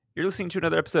You're listening to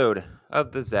another episode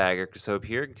of the Zag Soap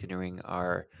here, continuing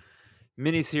our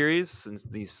mini-series in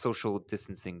these social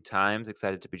distancing times.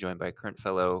 Excited to be joined by a current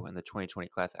fellow in the 2020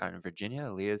 class out in Virginia.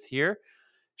 Alyia is here.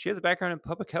 She has a background in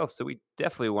public health, so we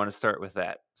definitely want to start with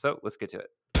that. So let's get to it.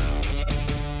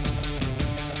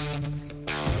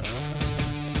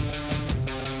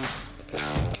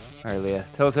 All right, Alyia,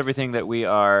 tell us everything that we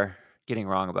are getting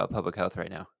wrong about public health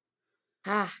right now.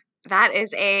 That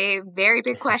is a very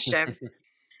big question.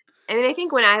 I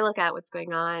think when I look at what's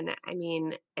going on,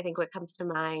 I think what comes to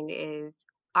mind is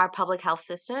our public health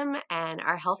system and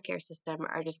our healthcare system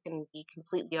are just going to be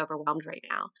completely overwhelmed right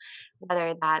now.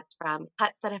 Whether that's from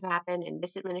cuts that have happened in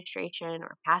this administration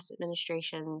or past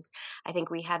administrations, I think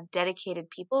we have dedicated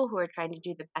people who are trying to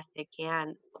do the best they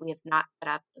can. But we have not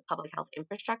set up the public health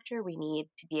infrastructure we need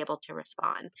to be able to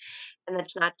respond. And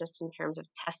that's not just in terms of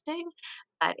testing,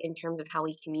 but in terms of how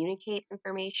we communicate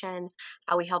information,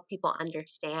 how we help people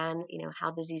understand,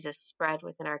 how diseases spread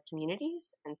within our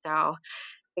communities. And so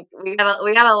we got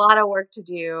a lot of work to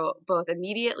do, both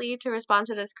immediately to respond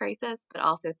to this crisis, but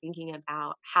also thinking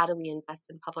about how do we invest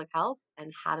in public health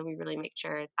and how do we really make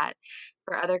sure that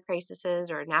for other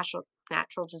crises or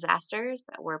natural disasters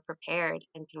that we're prepared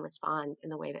and can respond in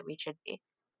the way that we should be.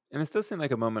 And this does seem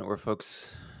like a moment where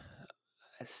folks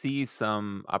see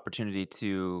some opportunity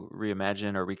to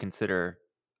reimagine or reconsider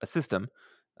a system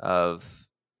of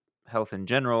health in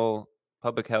general,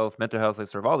 public health, mental health, like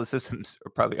sort of all the systems are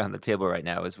probably on the table right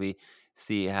now as we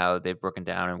see how they've broken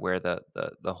down and where the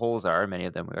holes are. Many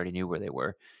of them we already knew where they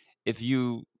were. If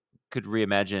you could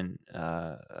reimagine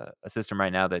a system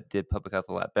right now that did public health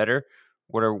a lot better,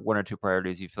 what are one or two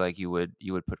priorities you feel like you would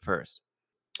put first?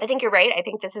 I think you're right. I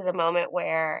think this is a moment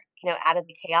where, out of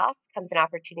the chaos comes an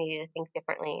opportunity to think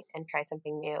differently and try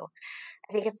something new.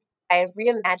 I think if I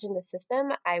reimagine the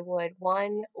system, I would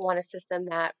want a system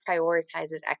that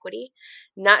prioritizes equity,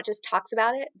 not just talks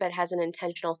about it, but has an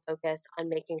intentional focus on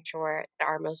making sure that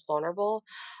our most vulnerable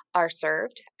are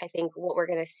served. I think what we're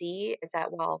going to see is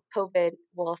that while COVID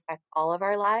will affect all of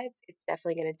our lives, it's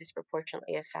definitely going to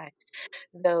disproportionately affect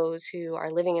those who are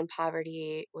living in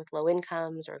poverty with low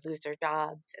incomes or lose their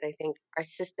jobs. And I think our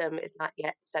system is not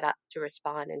yet set up to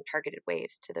respond in targeted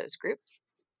ways to those groups.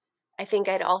 I think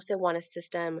I'd also want a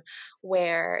system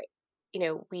where,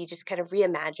 we just kind of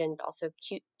reimagined also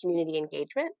community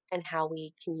engagement and how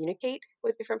we communicate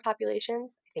with different populations.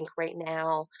 I think right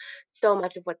now, so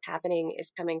much of what's happening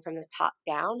is coming from the top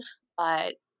down,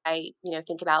 but I,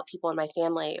 think about people in my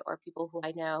family or people who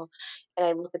I know, and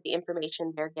I look at the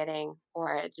information they're getting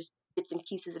or just bits and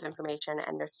pieces of information,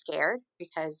 and they're scared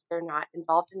because they're not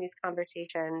involved in these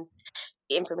conversations.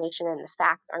 The information and the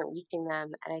facts aren't reaching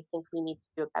them. And I think we need to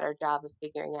do a better job of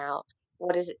figuring out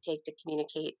what does it take to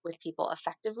communicate with people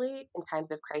effectively in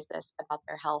times of crisis about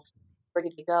their health. Where do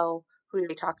they go? Who do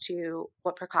they talk to?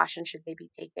 What precautions should they be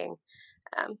taking?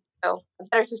 So a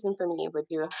better system for me would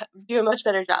do a much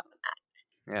better job.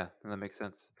 Yeah, that makes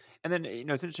sense. And then,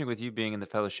 it's interesting with you being in the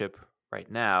fellowship right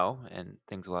now, and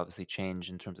things will obviously change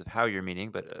in terms of how you're meeting,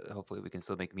 but hopefully we can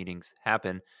still make meetings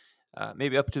happen.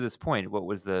 Maybe up to this point, what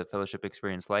was the fellowship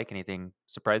experience like? Anything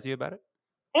surprise you about it?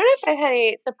 I don't know if I've had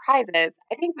any surprises.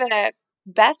 I think the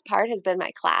best part has been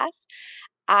my class.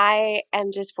 I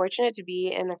am just fortunate to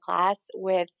be in the class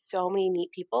with so many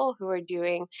neat people who are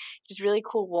doing just really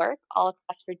cool work all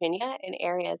across Virginia in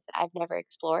areas that I've never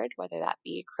explored, whether that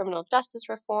be criminal justice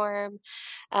reform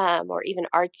or even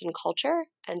arts and culture.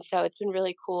 And so it's been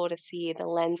really cool to see the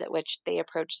lens at which they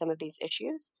approach some of these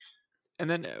issues. And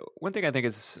then one thing I think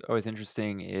is always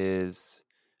interesting is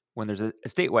when there's a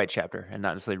statewide chapter and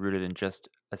not necessarily rooted in just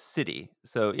a city.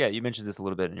 So yeah, you mentioned this a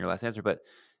little bit in your last answer, but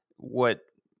what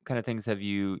kind of things have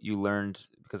you learned?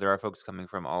 Because there are folks coming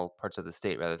from all parts of the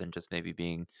state rather than just maybe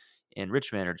being in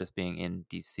Richmond or just being in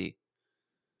DC.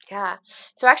 Yeah.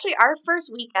 So actually, our first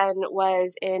weekend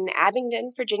was in Abingdon,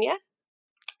 Virginia.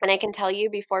 And I can tell you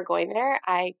before going there,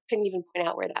 I couldn't even point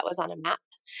out where that was on a map.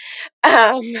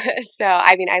 Um,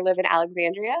 I live in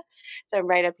Alexandria, so I'm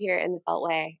right up here in the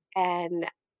Beltway. And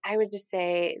I would just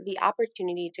say the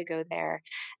opportunity to go there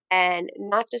and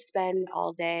not just spend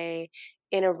all day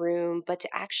in a room, but to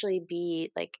actually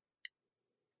be like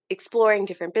exploring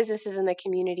different businesses in the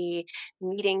community,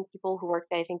 meeting people who work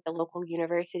at, I think, the local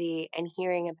university, and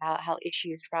hearing about how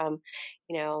issues from,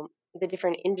 the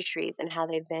different industries and how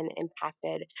they've been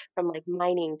impacted from like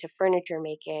mining to furniture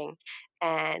making,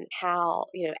 and how,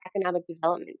 economic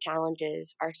development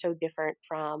challenges are so different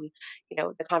from,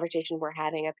 the conversation we're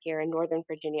having up here in Northern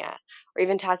Virginia, or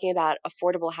even talking about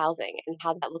affordable housing and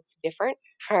how that looks different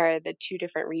for the two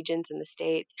different regions in the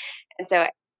state. And so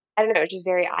I don't know, it's just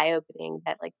very eye-opening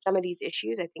that, like, some of these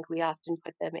issues, I think we often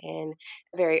put them in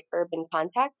a very urban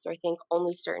context, or I think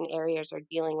only certain areas are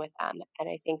dealing with them, and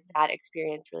I think that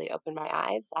experience really opened my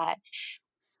eyes that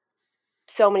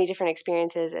so many different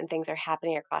experiences and things are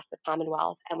happening across the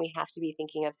Commonwealth, and we have to be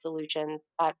thinking of solutions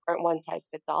that aren't one size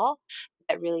fits all,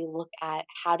 that really look at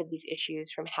how do these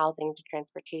issues from housing to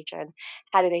transportation,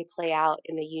 how do they play out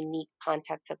in the unique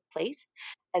context of place,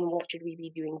 and what should we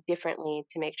be doing differently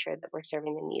to make sure that we're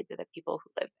serving the needs of the people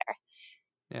who live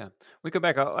there. Yeah. We go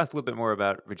back. I'll ask a little bit more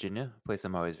about Virginia, a place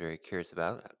I'm always very curious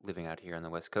about, living out here on the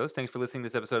West Coast. Thanks for listening to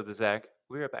this episode of The Zach.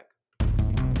 We'll be right back.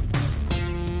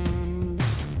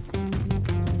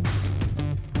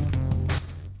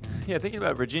 Yeah, thinking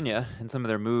about Virginia and some of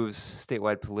their moves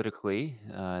statewide politically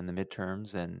in the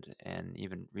midterms and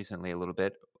even recently a little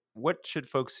bit. What should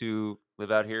folks who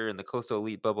live out here in the coastal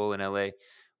elite bubble in LA,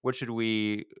 what should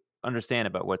we understand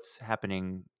about what's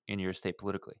happening in your state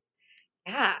politically?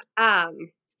 Yeah,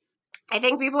 I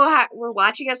think people were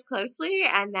watching us closely,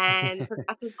 and then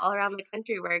progressives all around the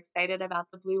country were excited about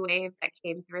the blue wave that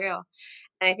came through.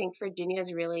 And I think Virginia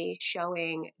is really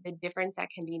showing the difference that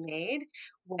can be made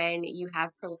when you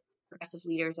have progressive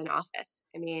leaders in office.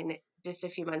 I mean, just a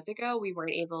few months ago, we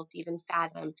weren't able to even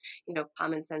fathom,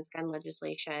 common sense gun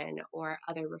legislation or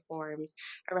other reforms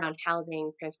around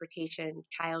housing, transportation,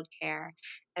 childcare.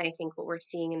 And I think what we're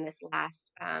seeing in this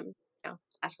last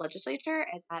legislature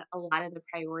is that a lot of the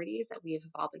priorities that we have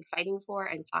all been fighting for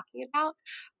and talking about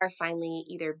are finally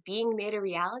either being made a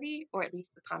reality or at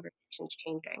least the conversation's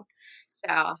changing. So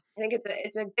I think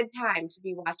it's a good time to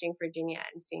be watching Virginia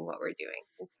and seeing what we're doing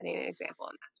and setting an example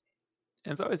in that space.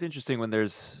 And it's always interesting when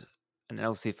there's an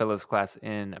LC Fellows class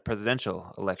in a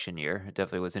presidential election year. It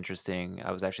definitely was interesting.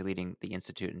 I was actually leading the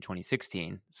Institute in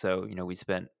 2016. So, we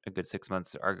spent a good 6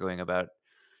 months arguing about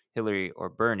Hillary or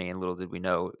Bernie, and little did we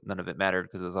know none of it mattered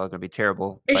because it was all going to be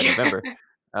terrible by November.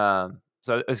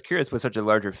 So I was curious with such a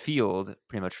larger field,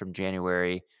 pretty much from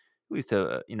January, at least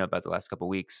to about the last couple of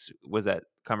weeks. Was that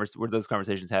were those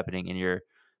conversations happening in your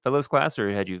fellows class, or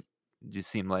had you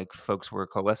just seem like folks were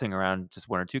coalescing around just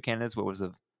one or two candidates? What was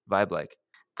the vibe like?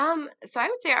 So I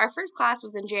would say our first class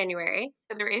was in January,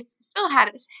 so the race still had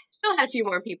a few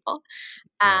more people.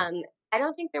 Yeah. Um, I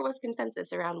don't think there was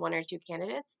consensus around one or two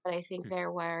candidates, but I think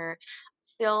there were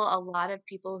still a lot of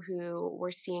people who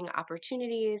were seeing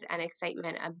opportunities and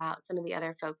excitement about some of the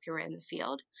other folks who were in the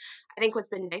field. I think what's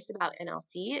been nice about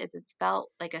NLC is it's felt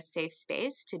like a safe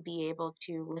space to be able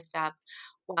to lift up,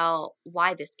 well,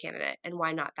 why this candidate and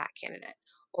why not that candidate?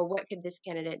 Or what could this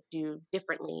candidate do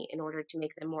differently in order to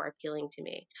make them more appealing to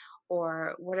me?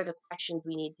 Or what are the questions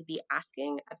we need to be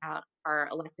asking about our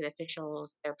elected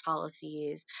officials, their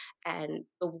policies, and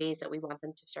the ways that we want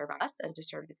them to serve us and to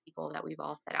serve the people that we've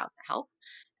all set out to help?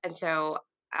 And so,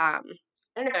 um,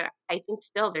 I don't know. I think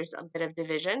still there's a bit of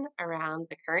division around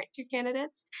the current two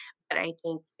candidates, but I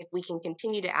think if we can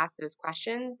continue to ask those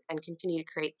questions and continue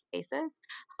to create spaces,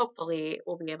 hopefully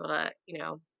we'll be able to,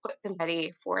 put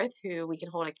somebody forth who we can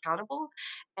hold accountable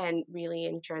and really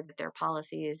ensure that their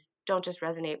policies don't just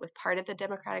resonate with part of the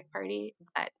Democratic Party,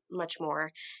 but much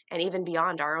more and even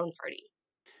beyond our own party.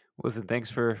 Listen, thanks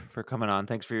for coming on.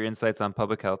 Thanks for your insights on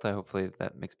public health. I hopefully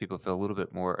that makes people feel a little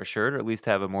bit more assured, or at least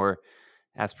have a more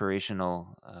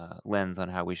aspirational lens on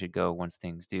how we should go once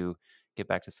things do get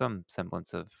back to some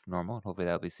semblance of normal. And hopefully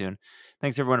that'll be soon.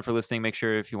 Thanks everyone for listening. Make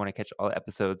sure if you want to catch all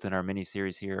episodes in our mini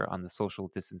series here on the social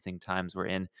distancing times we're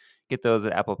in, get those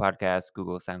at Apple Podcasts,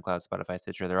 Google, SoundCloud, Spotify,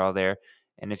 Stitcher. They're all there.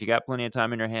 And if you got plenty of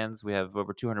time in your hands, we have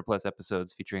over 200 plus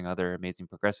episodes featuring other amazing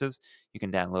progressives. You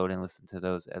can download and listen to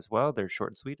those as well. They're short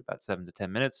and sweet, about 7 to 10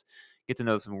 minutes. Get to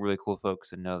know some really cool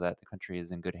folks and know that the country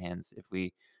is in good hands if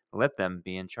we let them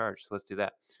be in charge. So let's do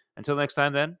that. Until next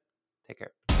time, then, take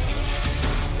care.